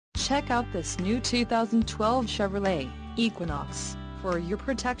Check out this new 2012 Chevrolet Equinox. For your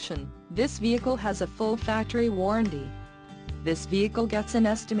protection, this vehicle has a full factory warranty. This vehicle gets an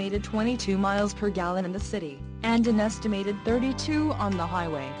estimated 22 miles per gallon in the city, and an estimated 32 on the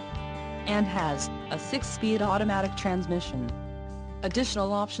highway, and has a 6-speed automatic transmission.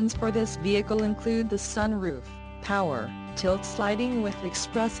 Additional options for this vehicle include the sunroof, power, tilt sliding with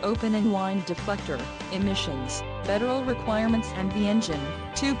express open and wind deflector, emissions, federal requirements, and the engine,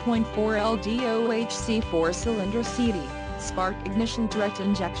 2.4 LDOHC 4-cylinder CD, spark ignition direct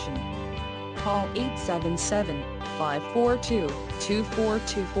injection. Call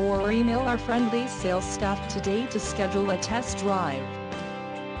 877-542-2424 or email our friendly sales staff today to schedule a test drive.